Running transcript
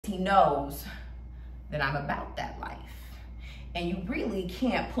knows that I'm about that life. And you really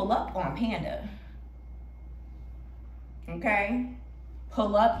can't pull up on Panda. Okay?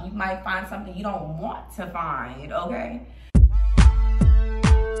 Pull up, you might find something you don't want to find, okay?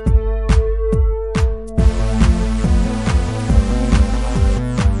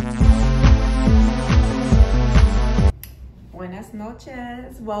 Buenas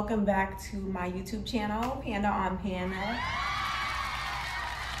noches. Welcome back to my YouTube channel, Panda on Panda.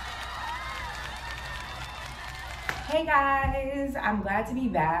 Hey guys, I'm glad to be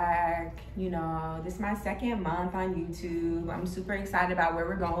back. You know, this is my second month on YouTube. I'm super excited about where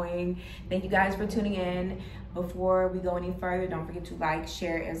we're going. Thank you guys for tuning in. Before we go any further, don't forget to like,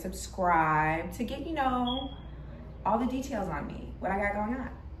 share, and subscribe to get, you know, all the details on me, what I got going on.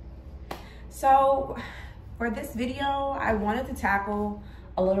 So, for this video, I wanted to tackle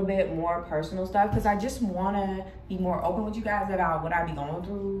a little bit more personal stuff because I just want to be more open with you guys about what I be going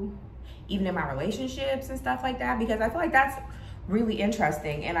through, even in my relationships and stuff like that, because I feel like that's really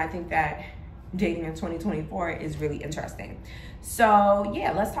interesting. And I think that dating in 2024 is really interesting. So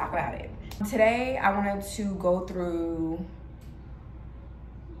yeah, let's talk about it. Today, I wanted to go through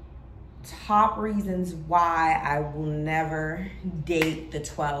top reasons why I will never date the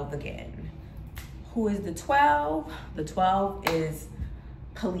 12 again. Who is the 12? The 12 is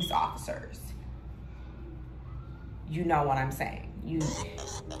police officers. You know what I'm saying. You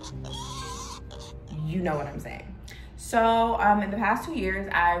know what I'm saying. So in the past 2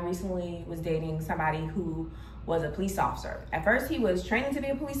 years, I recently was dating somebody who was a police officer. At first, he was training to be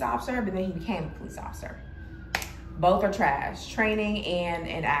a police officer, but then he became a police officer. Both are trash, training and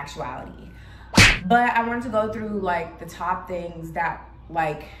in actuality. But I wanted to go through like the top things that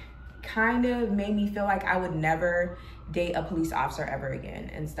like kind of made me feel like I would never date a police officer ever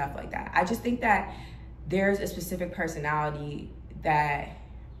again and stuff like that. I just think that there's a specific personality that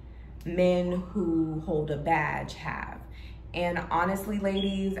men who hold a badge have. And honestly,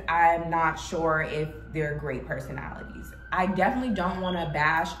 ladies, I'm not sure if they're great personalities. I definitely don't want to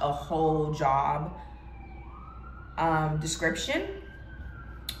bash a whole job description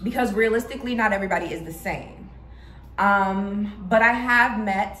because realistically, not everybody is the same. But I have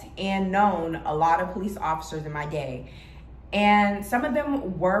met and known a lot of police officers in my day, and some of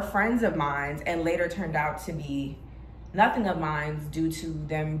them were friends of mine and later turned out to be nothing of mine due to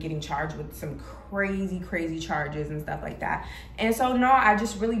them getting charged with some crazy charges and stuff like that. And so no, I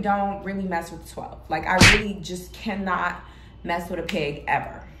just really don't mess with 12. Like I really just cannot mess with a pig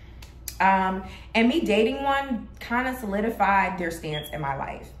ever. And me dating one kind of solidified their stance in my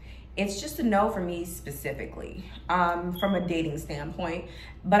life. It's just a no for me specifically, from a dating standpoint.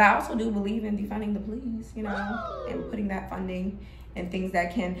 But I also do believe in defunding the police, you know, and putting that funding and things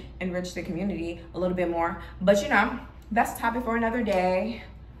that can enrich the community a little bit more. But, you know, that's a topic for another day.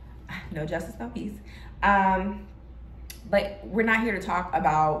 No justice, no peace. But we're not here to talk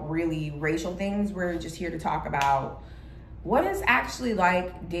about really racial things. We're just here to talk about what is actually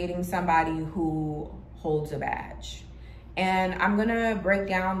like dating somebody who holds a badge. And I'm gonna break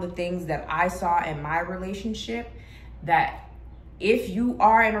down the things that I saw in my relationship that if you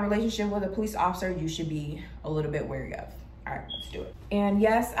are in a relationship with a police officer, you should be a little bit wary of. All right, let's do it. And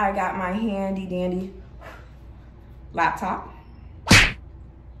yes, I got my handy dandy laptop.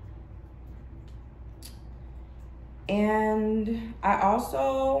 And I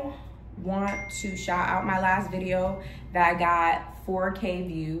also want to shout out my last video that I got 4K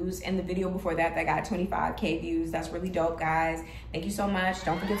views, and the video before that got 25K views. That's really dope, guys. Thank you so much.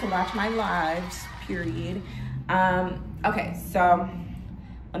 Don't forget to watch my lives, period. Okay, so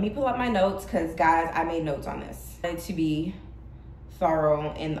let me pull up my notes because, guys, I made notes on this. I wanted to be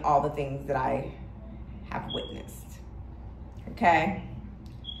thorough in all the things that I have witnessed, okay?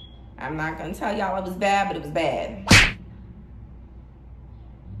 I'm not gonna tell y'all it was bad, but it was bad.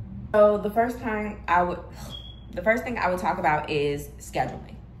 So the first thing I would talk about is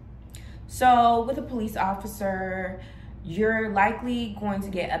scheduling. So with a police officer, you're likely going to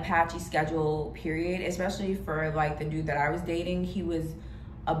get a patchy schedule, period, especially for like the dude that I was dating. He was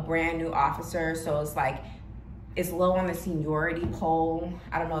a brand new officer, so it's like, it's low on the seniority pole.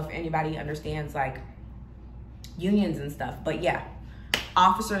 I don't know if anybody understands like unions and stuff, but yeah,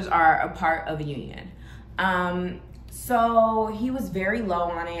 officers are a part of a union. So he was very low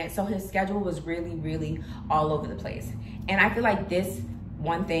on it. So his schedule was really all over the place. And I feel like this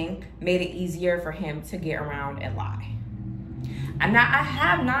one thing made it easier for him to get around and lie. I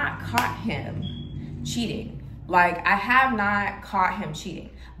have not caught him cheating. Like, I have not caught him cheating.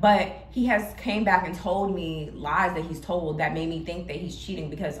 But he has came back and told me lies that he's told that made me think that he's cheating,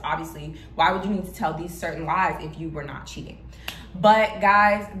 because obviously, why would you need to tell these certain lies if you were not cheating? But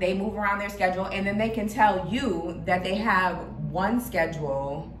guys, they move around their schedule, and then they can tell you that they have one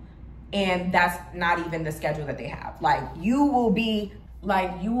schedule and that's not even the schedule that they have. Like you will be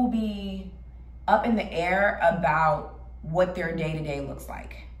up in the air about what their day-to-day looks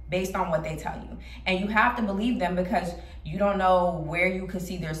like based on what they tell you. And you have to believe them because you don't know where you could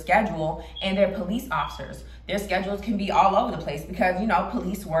see their schedule, and they're police officers. Their schedules can be all over the place because, you know,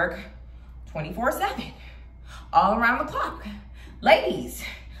 police work 24/7, all around the clock. Ladies,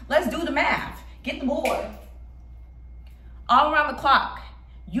 let's do the math. Get the board. All around the clock.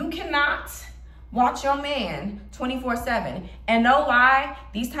 You cannot watch your man 24/7. And no lie,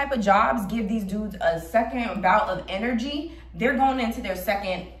 these type of jobs give these dudes a second bout of energy. They're going into their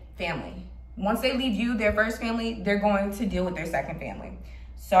second family. Once they leave you, their first family, they're going to deal with their second family.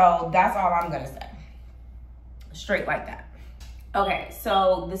 So that's all I'm gonna say. Straight like that. Okay,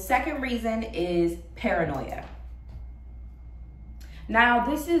 so the second reason is paranoia. Now,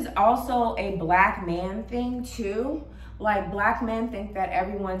 this is also a black man thing too. Like, black men think that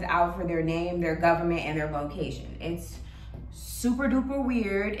everyone's out for their name, their government, and their location. It's super duper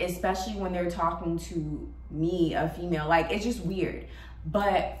weird, especially when they're talking to me, a female. Like, it's just weird.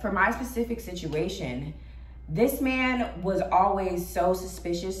 But for my specific situation, this man was always so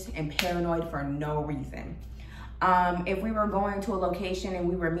suspicious and paranoid for no reason. If we were going to a location and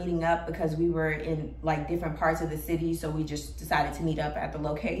we were meeting up because we were in like different parts of the city, so we just decided to meet up at the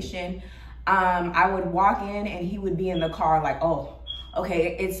location, I would walk in and he would be in the car like, oh,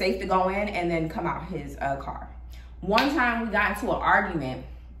 okay, it's safe to go in, and then come out his car. One time we got into an argument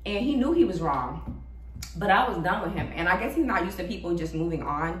and he knew he was wrong, but I was done with him. And I guess he's not used to people just moving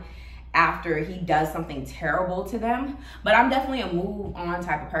on after he does something terrible to them. But I'm definitely a move on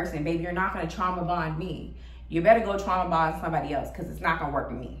type of person. Baby, you're not gonna trauma bond me. You better go trauma bond somebody else because it's not gonna work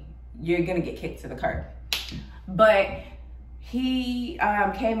with me. You're gonna get kicked to the curb. But he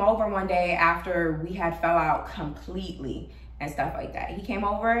came over one day after we had fell out completely and stuff like that. He came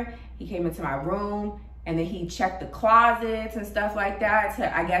over, he came into my room, and then he checked the closets and stuff like that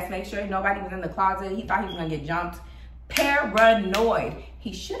to, I guess, make sure nobody was in the closet. He thought he was gonna get jumped. Paranoid.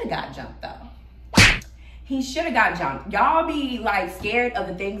 He should have got jumped though. He should have got jumped. Y'all be like scared of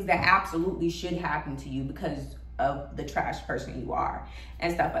the things that absolutely should happen to you because of the trash person you are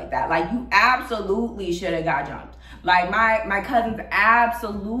and stuff like that. Like, you absolutely should have got jumped. Like, my cousins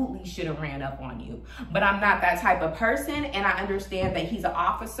absolutely should have ran up on you. But I'm not that type of person, and I understand that he's an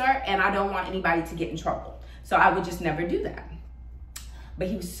officer and I don't want anybody to get in trouble. So I would just never do that. But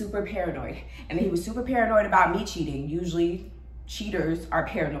he was super paranoid. And then he was super paranoid about me cheating. Usually cheaters are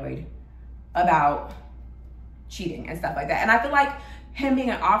paranoid about cheating and stuff like that. And I feel like him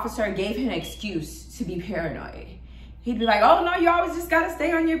being an officer gave him an excuse to be paranoid. He'd be like, oh no, you always just gotta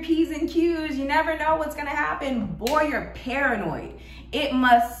stay on your P's and Q's. You never know what's gonna happen. Boy, you're paranoid. It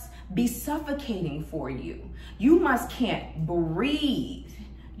must be suffocating for you. You must can't breathe.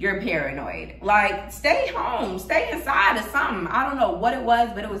 You're paranoid. Like, stay home, stay inside or something. I don't know what it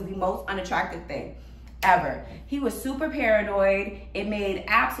was, but it was the most unattractive thing ever. He was super paranoid. It made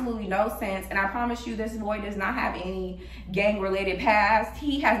absolutely no sense. And I promise you, this boy does not have any gang-related past.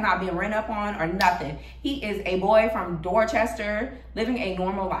 He has not been run up on or nothing. He is a boy from Dorchester living a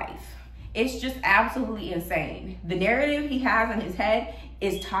normal life. It's just absolutely insane. The narrative he has in his head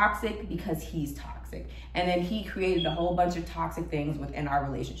is toxic because he's toxic. And then he created a whole bunch of toxic things within our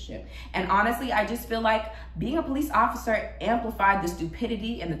relationship. And honestly, I just feel like being a police officer amplified the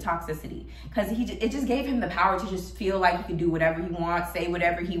stupidity and the toxicity, because it just gave him the power to just feel like he could do whatever he wants, say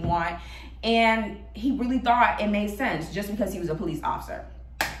whatever he wants. And he really thought it made sense just because he was a police officer.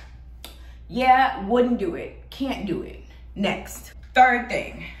 Yeah, wouldn't do it. Can't do it. Next. Third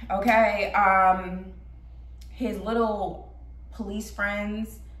thing, okay? His little police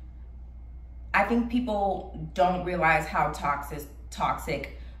friends, I think people don't realize how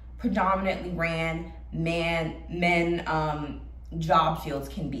toxic predominantly ran men job fields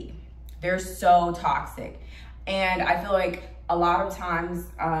can be. They're so toxic. And I feel like a lot of times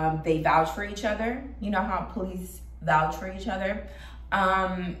they vouch for each other. You know how police vouch for each other?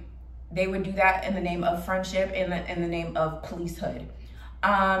 They would do that in the name of friendship, in the name of policehood.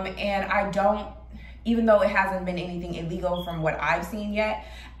 And I don't, even though it hasn't been anything illegal from what I've seen yet,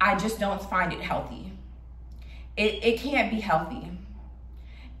 I just don't find it healthy. It can't be healthy.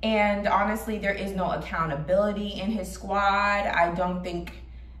 And honestly, there is no accountability in his squad. I don't think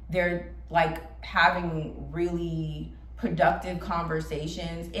they're like having really productive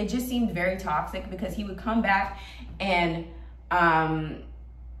conversations. It just seemed very toxic because he would come back and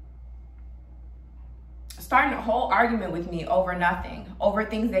starting a whole argument with me over nothing, over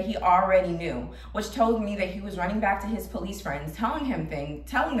things that he already knew, which told me that he was running back to his police friends, telling them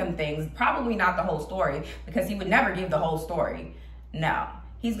things, probably not the whole story, because he would never give the whole story. No,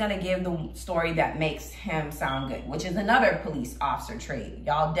 he's gonna give the story that makes him sound good, which is another police officer trait.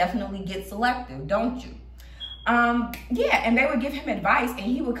 Y'all definitely get selective, don't you? Yeah, and they would give him advice and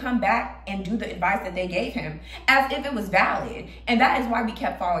he would come back and do the advice that they gave him as if it was valid. And that is why we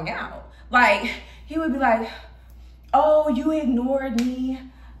kept falling out. Like, he would be like, oh, you ignored me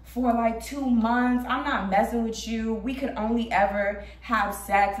for like 2 months. I'm not messing with you. We could only ever have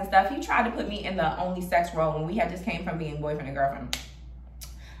sex and stuff. He tried to put me in the only sex role when we had just came from being boyfriend and girlfriend.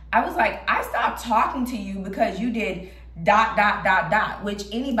 I was like, I stopped talking to you because you did ... which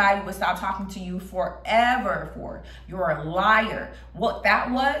anybody would stop talking to you forever for. You're a liar. What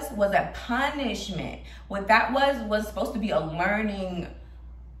that was a punishment. What that was supposed to be a learning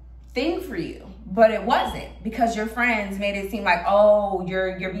thing for you, but it wasn't, because your friends made it seem like, oh,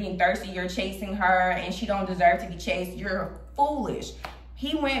 you're being thirsty, you're chasing her and she don't deserve to be chased. You're foolish.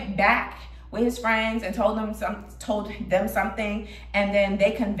 He went back with his friends and told them something, and then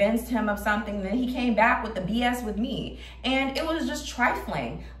they convinced him of something, and then he came back with the BS with me, and it was just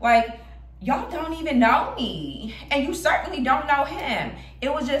trifling. Like, y'all don't even know me, and you certainly don't know him.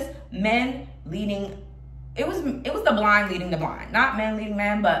 It was just men leading. It was the blind leading the blind, not men leading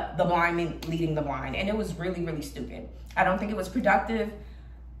men, but the blind leading the blind, and it was really, really stupid. I don't think it was productive,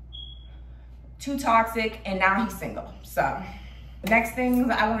 too toxic, and now he's single. So the next thing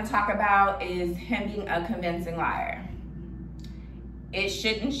that I want to talk about is him being a convincing liar. It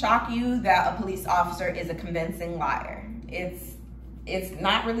shouldn't shock you that a police officer is a convincing liar. It's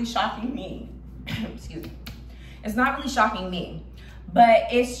not really shocking me. Excuse me. It's not really shocking me, but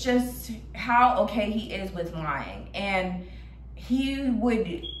it's just how okay he is with lying. And he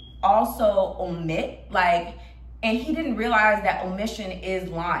would also omit, like, and he didn't realize that omission is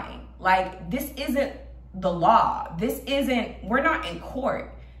lying. Like, this isn't the law. We're not in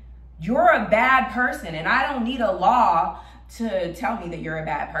court. You're a bad person, and I don't need a law to tell me that you're a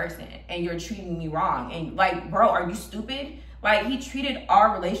bad person and you're treating me wrong. And like, bro, are you stupid? Like, he treated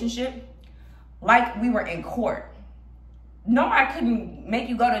our relationship like we were in court. No, I couldn't make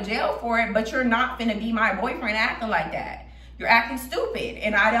you go to jail for it, but you're not finna be my boyfriend acting like that. You're acting stupid,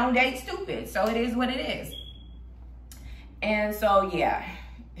 and I don't date stupid, so it is what it is. And so, yeah.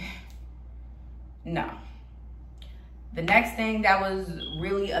 No. The next thing that was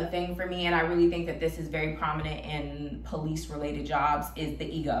really a thing for me, and I really think that this is very prominent in police-related jobs, is the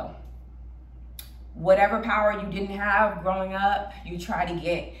ego. Whatever power you didn't have growing up, you try to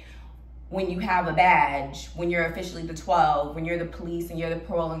get when you have a badge, when you're officially the 12, when you're the police and you're the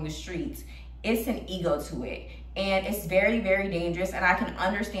patrolling the streets. It's an ego to it. And it's very, very dangerous. And I can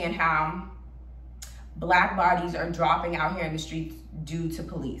understand how Black bodies are dropping out here in the streets due to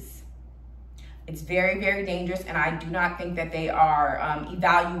police. It's very, very dangerous, and I do not think that they are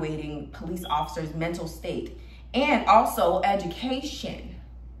evaluating police officers' mental state. And also education.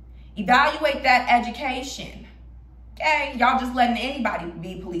 Evaluate that education. Okay? Y'all just letting anybody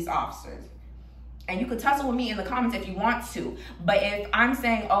be police officers. And you could tussle with me in the comments if you want to. But if I'm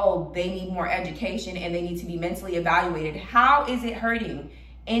saying, oh, they need more education and they need to be mentally evaluated, how is it hurting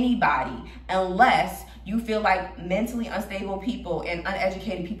anybody unless you feel like mentally unstable people and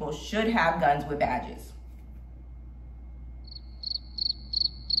uneducated people should have guns with badges?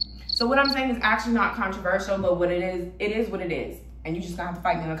 So what I'm saying is actually not controversial, but what it is what it is. And you just gonna have to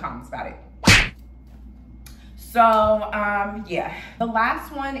fight me in the comments about it. So, yeah. The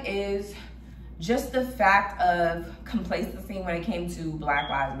last one is just the fact of complacency when it came to Black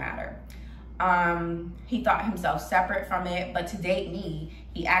Lives Matter. He thought himself separate from it, but to date me,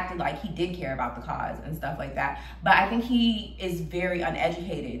 he acted like he did care about the cause and stuff like that. But I think he is very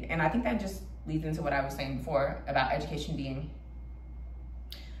uneducated. And I think that just leads into what I was saying before about education being.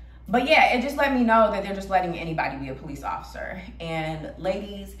 But yeah, it just let me know that they're just letting anybody be a police officer. And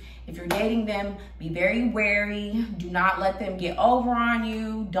ladies, if you're dating them, be very wary. Do not let them get over on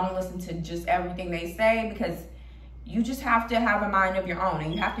you. Don't listen to just everything they say, because you just have to have a mind of your own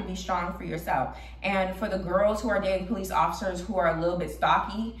and you have to be strong for yourself. And for the girls who are dating police officers who are a little bit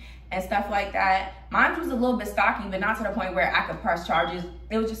stocky and stuff like that, mine was a little bit stocky, but not to the point where I could press charges.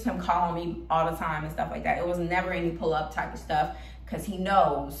 It was just him calling me all the time and stuff like that. It was never any pull-up type of stuff, because he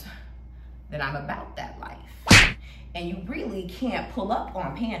knows that I'm about that life. And you really can't pull up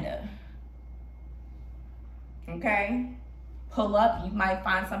on Panda. Okay? Pull up, you might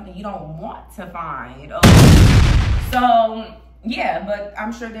find something you don't want to find. So, yeah, but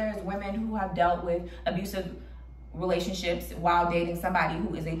I'm sure there's women who have dealt with abusive relationships while dating somebody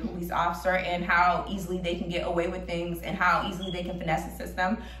who is a police officer, and how easily they can get away with things and how easily they can finesse the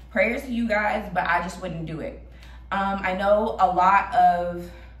system. Prayers to you guys, but I just wouldn't do it. I know a lot of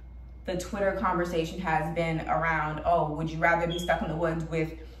the Twitter conversation has been around, oh, would you rather be stuck in the woods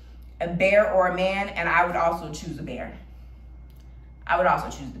with a bear or a man? And I would also choose a bear. I would also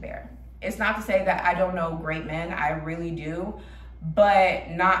choose the bear. It's not to say that I don't know great men, I really do,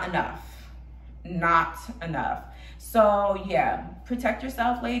 but not enough. Not enough. So yeah, protect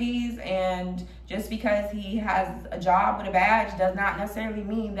yourself, ladies. And just because he has a job with a badge does not necessarily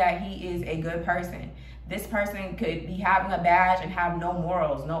mean that he is a good person. This person could be having a badge and have no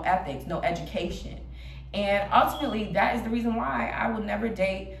morals, no ethics, no education. And ultimately, that is the reason why I would never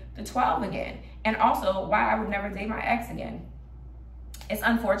date the 12 again. And also why I would never date my ex again. It's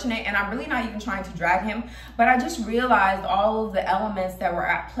unfortunate, and I'm really not even trying to drag him, but I just realized all of the elements that were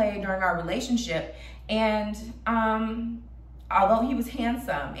at play during our relationship. And although he was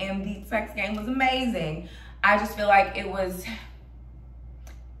handsome and the sex game was amazing, I just feel like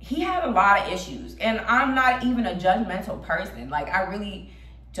he had a lot of issues. And I'm not even a judgmental person. Like, I really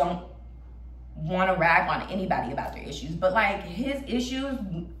don't want to rag on anybody about their issues, but like his issues,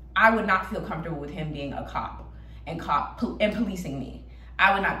 I would not feel comfortable with him being a cop and policing me.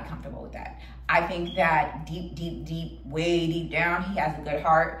 I would not be comfortable with that. I think that way deep down, he has a good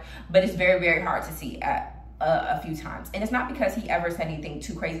heart, but it's very, very hard to see at a few times. And it's not because he ever said anything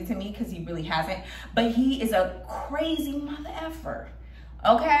too crazy to me, because he really hasn't, but he is a crazy mother effer.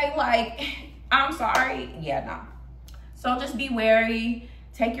 Okay, like, I'm sorry. Yeah, no. So just be wary.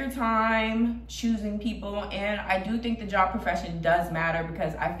 Take your time choosing people. And I do think the job profession does matter,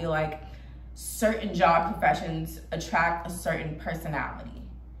 because I feel like certain job professions attract a certain personality.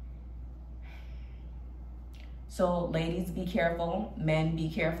 So ladies, be careful. Men, be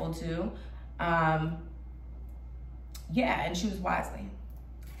careful too. Yeah, and choose wisely.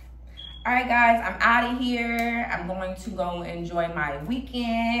 All right, guys, I'm out of here. I'm going to go enjoy my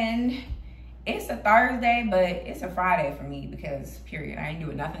weekend. It's a Thursday, but it's a Friday for me because, period, I ain't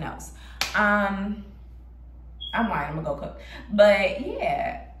doing nothing else. I'm lying, I'm gonna go cook. But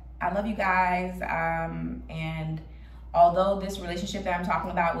yeah, I love you guys. And although this relationship that I'm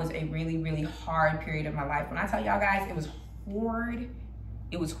talking about was a really, really hard period of my life, when I tell y'all guys, it was horrid.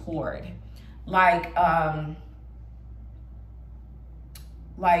 It was horrid. Like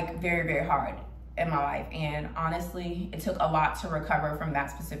very, very hard in my life. And honestly, it took a lot to recover from that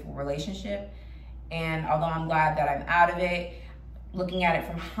specific relationship. And although I'm glad that I'm out of it, looking at it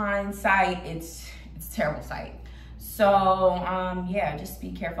from hindsight, it's a terrible sight. So yeah, just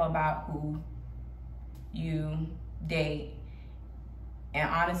be careful about who you date. And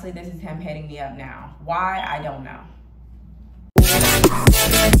honestly, this is him hitting me up now. Why? I don't know.